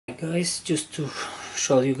guys, just to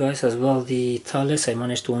show you guys as well the Thales, I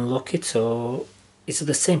managed to unlock it, so it's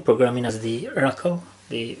the same programming as the Oracle,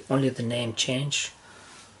 only the name change.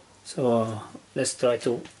 So let's try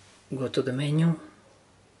to go to the menu.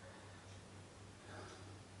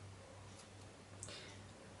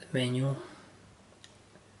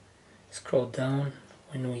 Scroll down.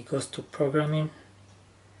 When we go to programming,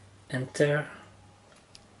 enter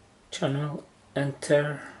channel,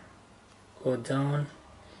 enter, go down,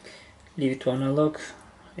 leave it to analog.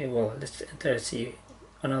 Well, let's enter see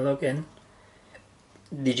analog and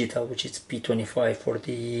digital, which is P25 for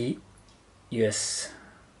the US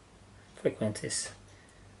frequencies.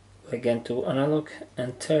 Go again to analog,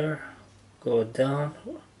 enter, go down,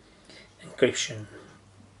 encryption.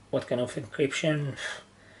 What kind of encryption?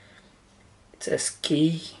 It says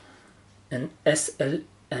key and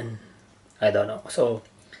SLN. I don't know. So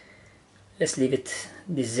let's leave it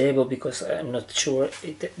disabled because I'm not sure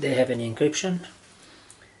they have any encryption.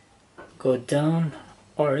 Go down,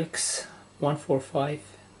 RX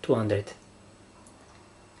 145-200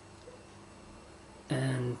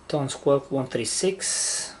 and tone squawk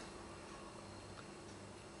 136.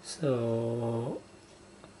 So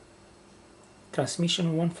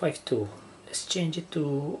transmission 152. Let's change it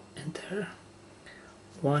to enter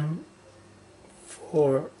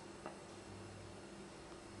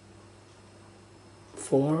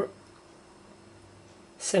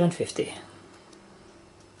 144,750.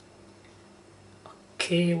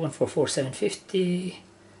 Okay, 144,750.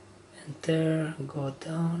 Enter, go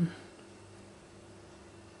down.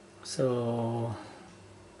 So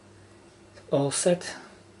all set.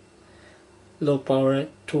 Low power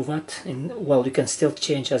 2 watt. Well, you can still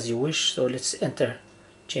change as you wish. So let's enter,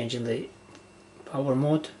 change in the power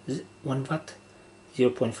mode, 1 watt,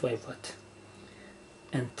 0.5 watt.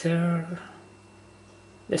 Enter.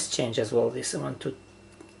 Let's change as well this one to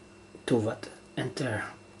 2 watt. Enter,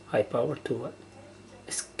 high power 2 watt.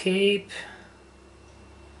 Escape.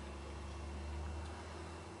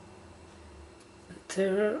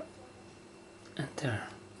 Enter. Enter.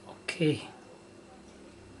 Okay.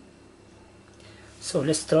 So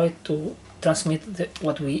let's try to transmit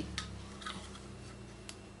what we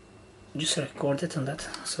just recorded on that.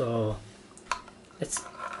 So let's,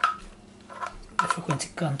 the frequency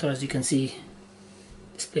counter, as you can see,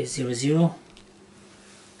 displays 00.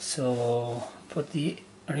 So put the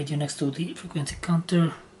radio next to the frequency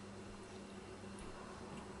counter.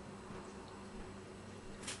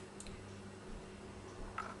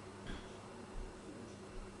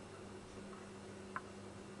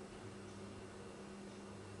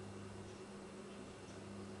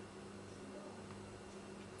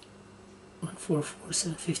 For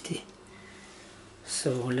 750.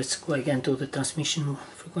 So let's go again to the transmission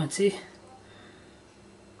frequency.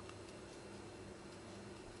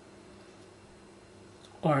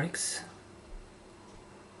 RX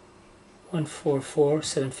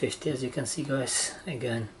 144,750, as you can see, guys,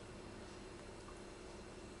 again.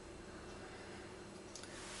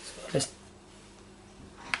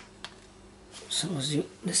 So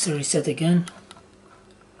let's reset again.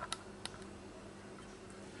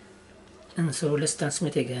 And so let's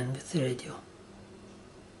transmit again with the radio.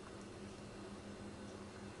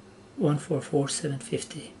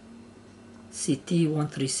 144,750. CT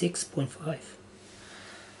 136.5.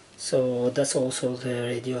 So that's also the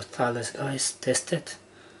radio Thales, guys, tested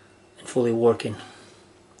and fully working.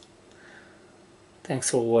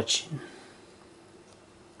 Thanks for watching.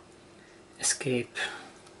 Escape.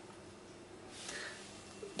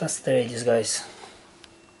 That's the radios, guys.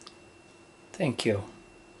 Thank you.